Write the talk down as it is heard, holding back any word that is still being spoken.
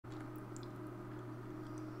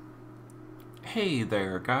Hey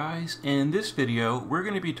there guys, in this video we're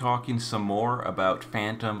going to be talking some more about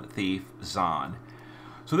Phantom Thief Zon.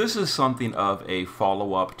 So this is something of a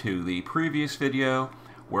follow-up to the previous video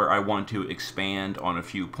where I want to expand on a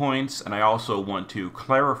few points, and I also want to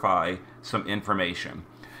clarify some information.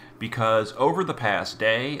 Because over the past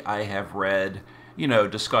day I have read,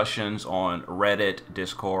 discussions on Reddit,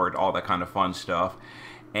 Discord, all that kind of fun stuff,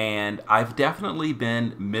 and I've definitely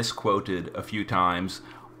been misquoted a few times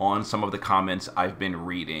on some of the comments I've been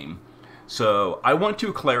reading. So I want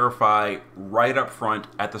to clarify right up front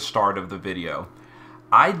at the start of the video.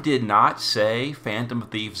 I did not say Phantom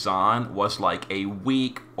Thief Zon was like a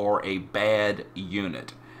weak or a bad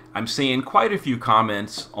unit. I'm seeing quite a few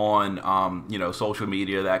comments on social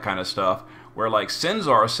media, that kind of stuff, where like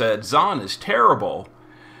Sinzar said Zon is terrible.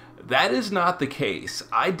 That is not the case.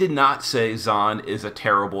 I did not say Zon is a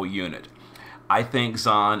terrible unit. I think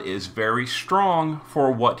Zon is very strong for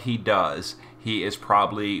what he does. He is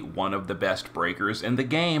probably one of the best breakers in the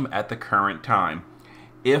game at the current time.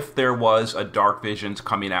 If there was a Dark Visions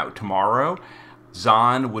coming out tomorrow,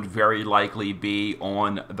 Zon would very likely be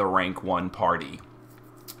on the rank 1 party.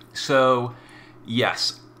 So,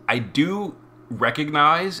 yes, I do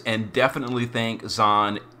recognize and definitely think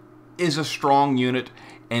Zon is a strong unit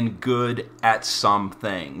and good at some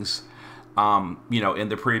things. In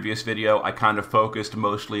the previous video, I kind of focused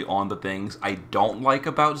mostly on the things I don't like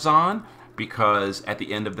about Zon, because at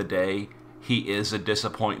the end of the day, he is a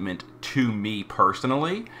disappointment to me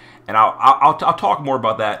personally, and I'll talk more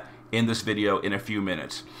about that in this video in a few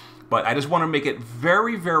minutes. But I just want to make it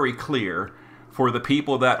very, very clear for the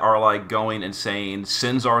people that are like going and saying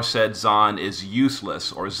Sinzar said Zon is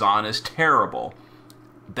useless or Zon is terrible.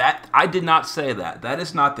 That I did not say that. That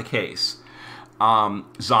is not the case.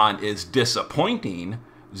 Zon is disappointing.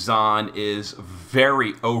 Zon is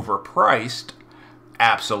very overpriced.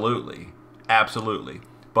 Absolutely. Absolutely.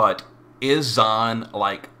 But is Zon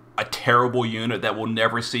like a terrible unit that will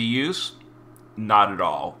never see use? Not at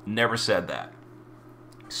all. Never said that.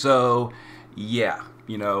 So, yeah,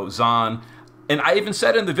 Zon. And I even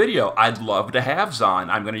said in the video, I'd love to have Zon.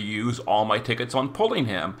 I'm going to use all my tickets on pulling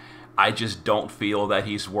him. I just don't feel that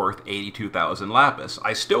he's worth 82,000 lapis.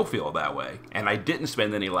 I still feel that way, and I didn't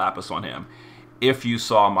spend any lapis on him. If you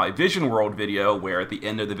saw my Vision World video, where at the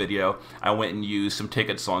end of the video I went and used some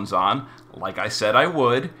tickets on Zon, like I said I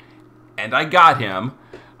would, and I got him.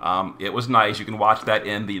 It was nice. You can watch that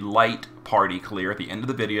in the light party clear. At the end of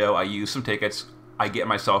the video, I used some tickets. I get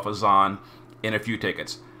myself a Zon in a few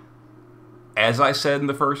tickets. As I said in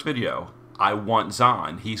the first video, I want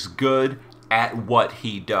Zon. He's good at what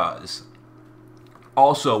he does.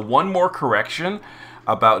 Also, one more correction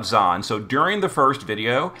about Zon. So during the first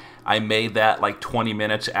video, I made that like 20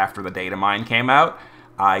 minutes after the data mine came out.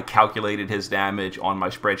 I calculated his damage on my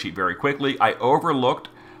spreadsheet very quickly. I overlooked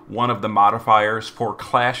one of the modifiers for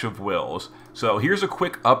Clash of Wills. So here's a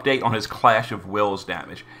quick update on his Clash of Wills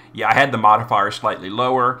damage. Yeah, I had the modifier slightly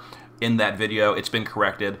lower in that video. It's been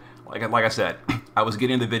corrected. Like I said, I was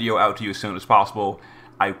getting the video out to you as soon as possible.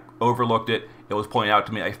 I overlooked it. It was pointed out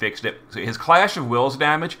to me. I fixed it. So his Clash of Wills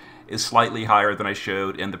damage is slightly higher than I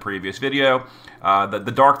showed in the previous video.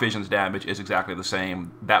 The Dark Visions damage is exactly the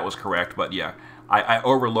same. That was correct. But yeah, I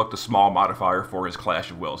overlooked a small modifier for his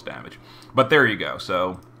Clash of Wills damage. But there you go.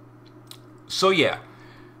 So yeah,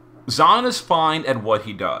 Zon is fine at what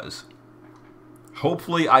he does.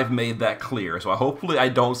 Hopefully I've made that clear. So hopefully I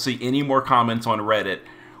don't see any more comments on Reddit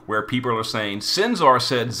where people are saying Sinzar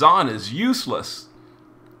said Zon is useless.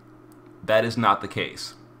 That is not the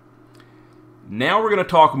case. Now we're going to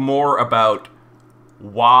talk more about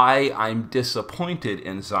why I'm disappointed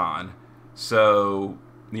in Zon. So,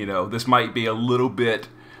 this might be a little bit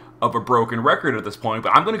of a broken record at this point,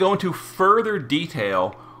 but I'm going to go into further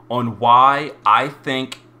detail on why I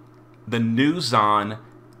think the new Zon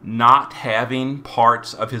not having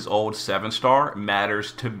parts of his old 7-star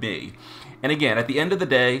matters to me. And again, at the end of the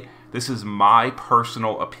day, this is my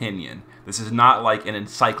personal opinion. This is not like an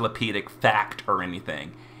encyclopedic fact or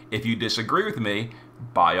anything. If you disagree with me,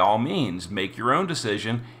 by all means, make your own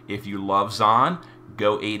decision. If you love Zon,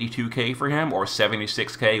 go 82k for him, or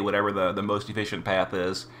 76k, whatever the most efficient path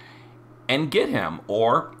is, and get him.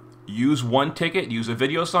 Or use one ticket, use a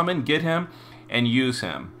video summon, get him, and use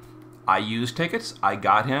him. I used tickets, I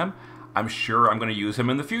got him. I'm sure I'm going to use him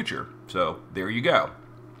in the future. So there you go.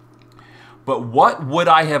 But what would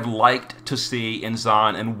I have liked to see in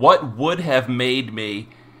Zon, and what would have made me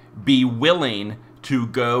be willing to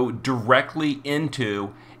go directly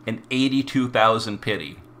into an 82,000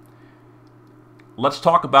 pity? Let's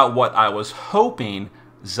talk about what I was hoping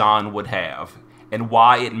Zon would have and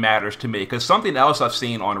why it matters to me. Because something else I've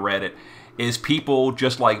seen on Reddit is people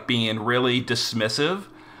just like being really dismissive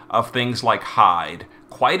of things like hide.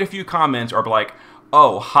 Quite a few comments are like,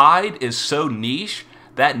 oh, hide is so niche,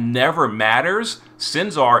 that never matters.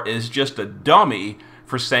 Sinzar is just a dummy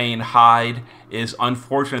for saying hide is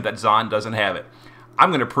unfortunate that Zahn doesn't have it. I'm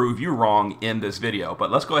going to prove you wrong in this video, but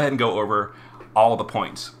let's go ahead and go over all the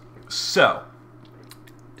points. So,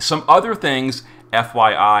 some other things,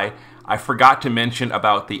 FYI, I forgot to mention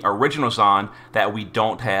about the original Zahn that we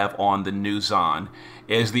don't have on the new Zahn.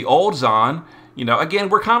 Is the old Zahn, you know, again,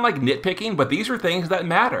 we're kind of like nitpicking, but these are things that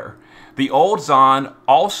matter. The old Zahn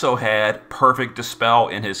also had Perfect Dispel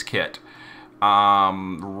in his kit.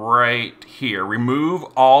 Right here. Remove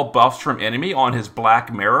all buffs from enemy on his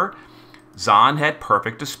Black Mirror. Zahn had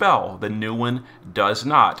Perfect Dispel. The new one does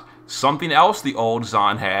not. Something else the old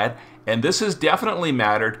Zahn had, and this has definitely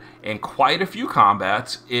mattered in quite a few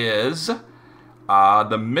combats, is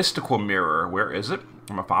the Mystical Mirror. Where is it?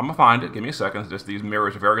 I'm gonna find it. Give me a second. These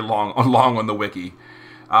mirrors are very long on the wiki.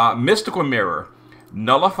 Mystical Mirror.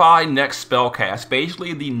 Nullify next spell cast.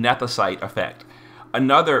 Basically the Nethicite effect.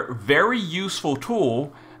 Another very useful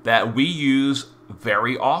tool that we use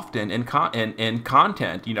very often in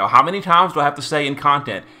content. You know, how many times do I have to say in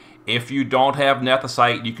content? If you don't have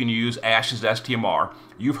Nethicite, you can use Ash's STMR.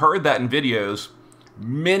 You've heard that in videos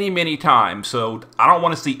many times, so I don't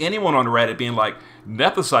want to see anyone on Reddit being like,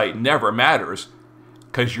 Nethicite never matters,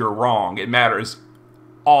 because you're wrong. It matters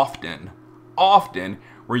often. Often,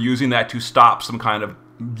 we're using that to stop some kind of,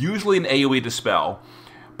 usually an AoE dispel,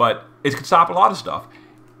 but it could stop a lot of stuff.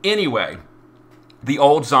 Anyway, the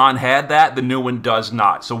old Zahn had that, the new one does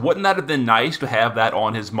not. So wouldn't that have been nice to have that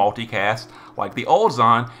on his multicast? Like the old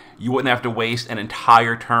Zahn, you wouldn't have to waste an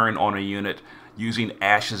entire turn on a unit using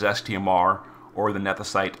Ash's STMR or the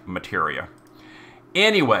Nethicite materia.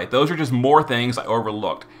 Anyway, those are just more things I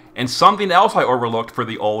overlooked. And something else I overlooked for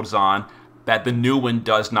the old Zahn that the new one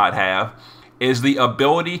does not have is the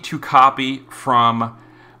ability to copy from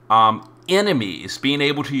enemies, being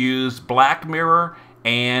able to use Black Mirror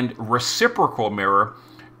and Reciprocal Mirror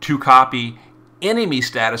to copy enemy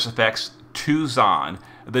status effects to Zahn.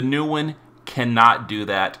 The new one cannot do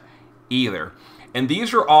that either. And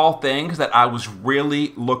these are all things that I was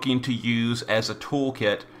really looking to use as a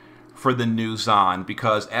toolkit for the new Zahn,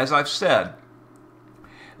 because as I've said,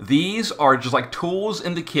 these are just like tools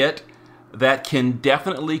in the kit that can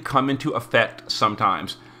definitely come into effect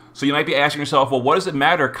sometimes. So you might be asking yourself, well, what does it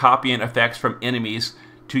matter copying effects from enemies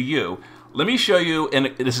to you? Let me show you,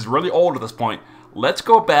 and this is really old at this point. Let's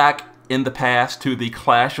go back in the past to the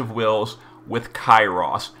Clash of Wills with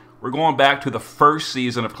Kairos. We're going back to the first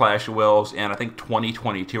season of Clash of Wills in, I think,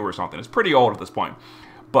 2022 or something. It's pretty old at this point.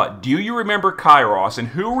 But do you remember Kairos? And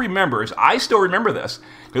who remembers? I still remember this,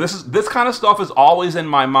 because this kind of stuff is always in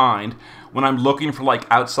my mind when I'm looking for like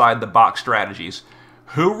outside the box strategies.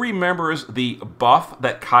 Who remembers the buff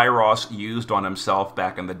that Kairos used on himself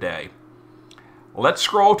back in the day? Let's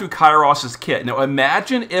scroll to Kairos' kit. Now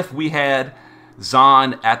imagine if we had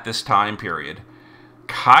Zahn at this time period.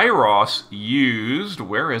 Kairos used,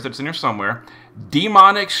 where is it? It's in here somewhere,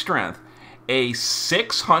 Demonic Strength, a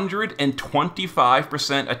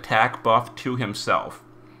 625% attack buff to himself.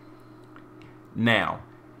 Now,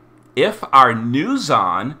 if our new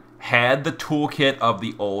Zahn had the toolkit of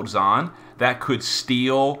the old Zahn that could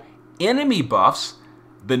steal enemy buffs,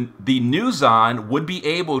 the new Zahn would be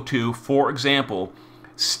able to, for example,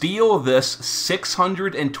 steal this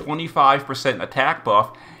 625% attack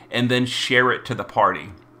buff and then share it to the party.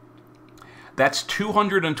 That's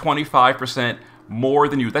 225% more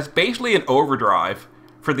than you. That's basically an overdrive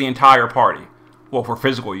for the entire party. Well, for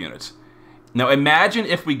physical units. Now imagine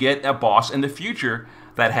if we get a boss in the future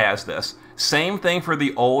that has this. Same thing for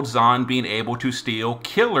the old Zahn being able to steal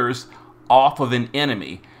killers off of an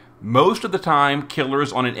enemy. Most of the time,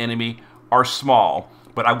 killers on an enemy are small.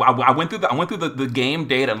 But I went through the game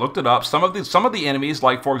data and looked it up. Some of the enemies,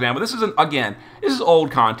 like for example, this is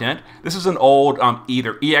old content. This is an old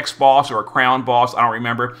either EX boss or a crown boss. I don't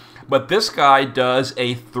remember. But this guy does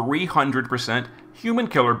a 300% human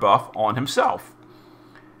killer buff on himself.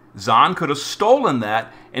 Zahn could have stolen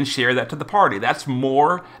that and shared that to the party. That's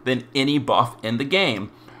more than any buff in the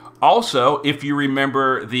game. Also, if you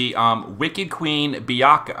remember the Wicked Queen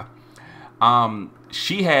Biaka,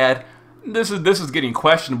 she had. This is getting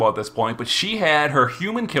questionable at this point, but she had her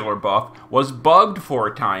human killer buff was bugged for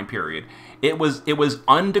a time period. It was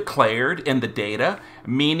undeclared in the data,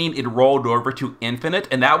 meaning it rolled over to infinite,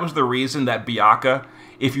 and that was the reason that Biaka,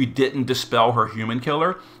 if you didn't dispel her human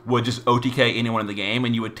killer, would just OTK anyone in the game,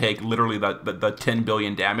 and you would take literally the 10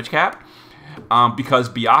 billion damage cap, because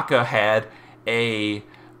Biaka had a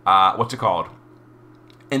what's it called?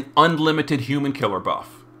 an unlimited human killer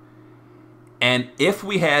buff. And if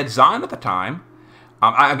we had Zahn at the time,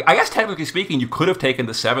 I guess technically speaking, you could have taken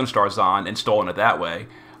the 7-star Zahn and stolen it that way.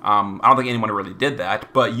 I don't think anyone really did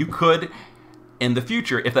that, but you could in the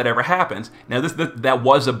future if that ever happens. Now, that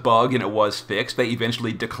was a bug and it was fixed. They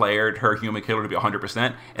eventually declared her human killer to be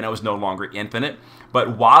 100%, and it was no longer infinite.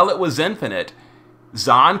 But while it was infinite,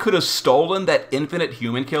 Zahn could have stolen that infinite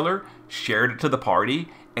human killer, shared it to the party,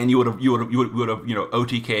 and you would have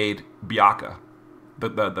OTK'd Bianca,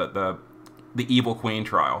 the evil queen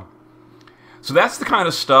trial. So that's the kind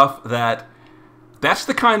of stuff that's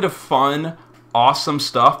the kind of fun, awesome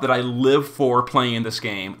stuff that I live for playing this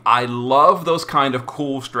game. I love those kind of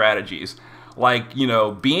cool strategies. Like,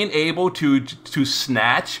 being able to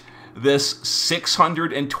snatch this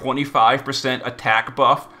 625% attack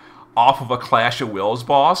buff off of a Clash of Wills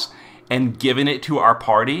boss and giving it to our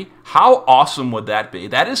party. How awesome would that be?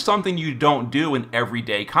 That is something you don't do in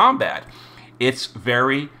everyday combat. It's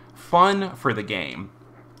very fun for the game.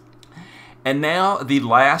 And now the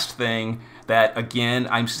last thing that, again,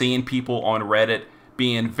 I'm seeing people on Reddit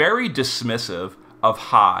being very dismissive of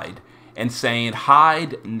hide and saying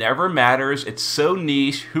hide never matters, it's so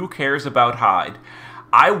niche, who cares about hide?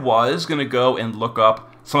 I was going to go and look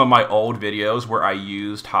up some of my old videos where I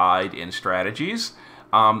used hide in strategies.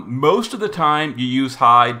 Most of the time you use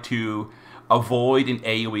hide to avoid an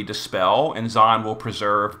AoE dispel, and Zahn will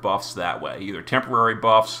preserve buffs that way, either temporary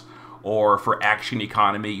buffs or for action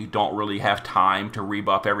economy, you don't really have time to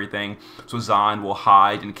rebuff everything. So Zahn will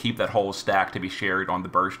hide and keep that whole stack to be shared on the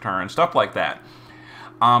burst turn, stuff like that.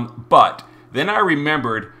 But then I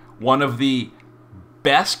remembered one of the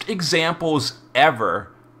best examples ever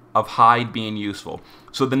of hide being useful.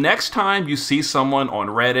 So the next time you see someone on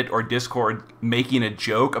Reddit or Discord making a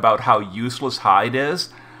joke about how useless hide is,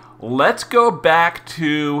 let's go back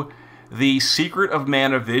to the Secret of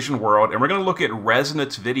Mana Vision world, and we're going to look at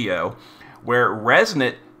Resonant's video, where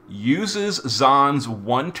Resonant uses Zahn's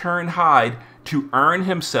one-turn hide to earn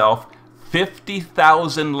himself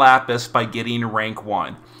 50,000 Lapis by getting rank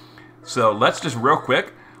 1. So let's just real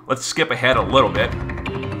quick, let's skip ahead a little bit,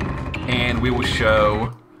 and we will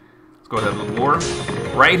show, let's go ahead to the lore,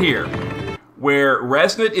 right here, where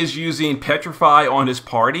Resonant is using Petrify on his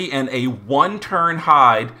party and a one-turn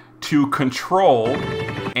hide to control,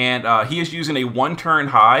 and he is using a one-turn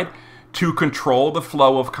hide to control the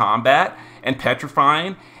flow of combat and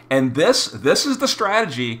petrifying. And this is the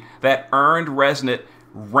strategy that earned Resonant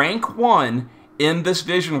rank 1 in this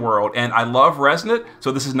Vision world. And I love Resonant,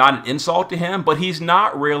 so this is not an insult to him, but he's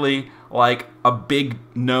not really like a big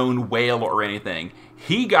known whale or anything.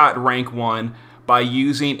 He got rank 1 by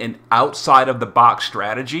using an outside of the box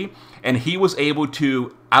strategy, and he was able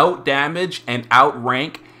to out damage and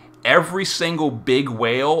outrank every single big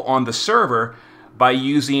whale on the server by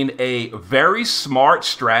using a very smart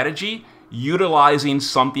strategy utilizing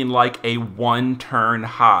something like a one-turn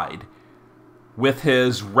hide with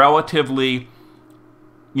his relatively,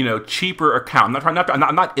 cheaper account.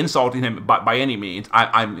 I'm not insulting him by any means.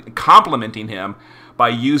 I'm complimenting him by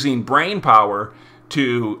using brain power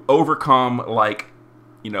to overcome,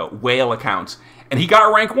 whale accounts. And he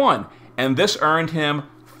got rank 1, and this earned him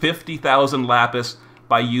 50,000 Lapis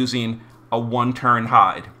by using a one-turn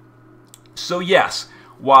hide. So yes,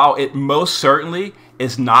 while it most certainly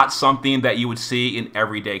is not something that you would see in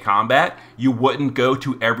everyday combat, you wouldn't go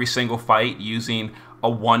to every single fight using a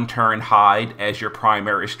one-turn hide as your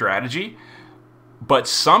primary strategy, but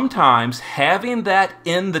sometimes having that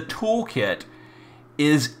in the toolkit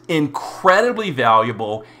is incredibly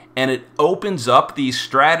valuable, and it opens up these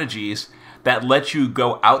strategies that let you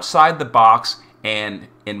go outside the box and,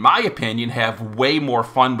 in my opinion, have way more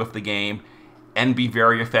fun with the game and be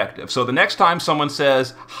very effective. So the next time someone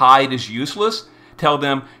says hide is useless, tell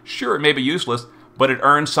them, sure, it may be useless, but it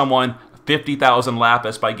earns someone 50,000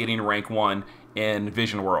 Lapis by getting rank 1 in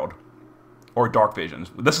Vision World, or Dark Visions.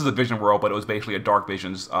 This is a Vision World, but it was basically a Dark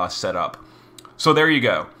Visions setup. So there you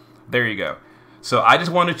go. There you go. So I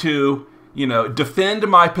just wanted to, defend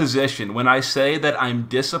my position when I say that I'm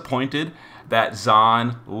disappointed that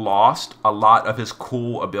Zahn lost a lot of his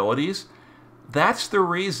cool abilities. That's the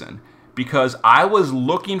reason, because I was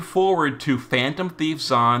looking forward to Phantom Thief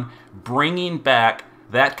Zahn bringing back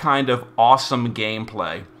that kind of awesome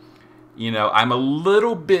gameplay. I'm a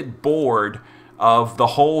little bit bored of the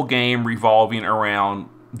whole game revolving around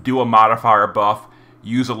do a modifier buff,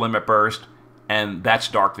 use a limit burst, and that's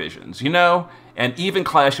Dark Visions, And even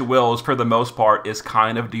Clash of Wills, for the most part, is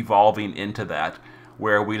kind of devolving into that,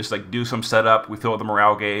 where we just do some setup, we fill the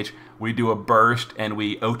morale gauge, we do a burst, and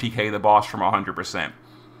we OTK the boss from 100%.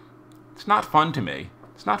 It's not fun to me.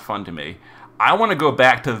 It's not fun to me. I want to go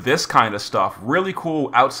back to this kind of stuff. Really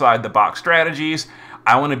cool outside the box strategies.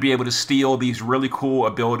 I want to be able to steal these really cool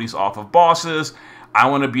abilities off of bosses. I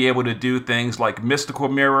want to be able to do things like Mystical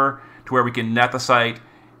Mirror, to where we can net the sight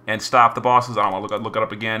and stop the bosses. I don't want to look it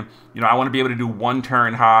up again. You know, I want to be able to do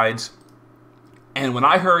one-turn hides. And when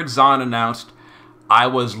I heard Zahn announced, I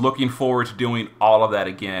was looking forward to doing all of that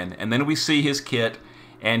again. And then we see his kit,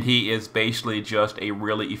 and he is basically just a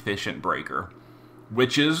really efficient breaker,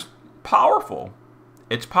 which is powerful.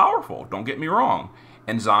 It's powerful, don't get me wrong.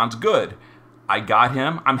 And Zahn's good. I got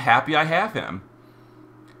him. I'm happy I have him.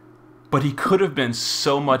 But he could have been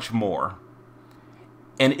so much more.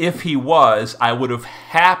 And if he was, I would have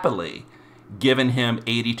happily given him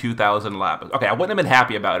 82,000 lapis. Okay, I wouldn't have been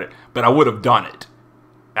happy about it, but I would have done it.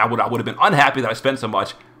 I would have been unhappy that I spent so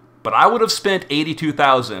much, but I would have spent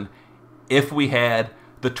 82,000 if we had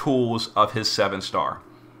the tools of his 7-star.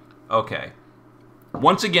 Okay.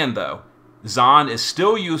 Once again, though, Zahn is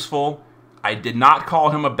still useful. I did not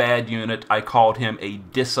call him a bad unit. I called him a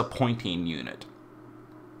disappointing unit.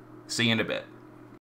 See you in a bit.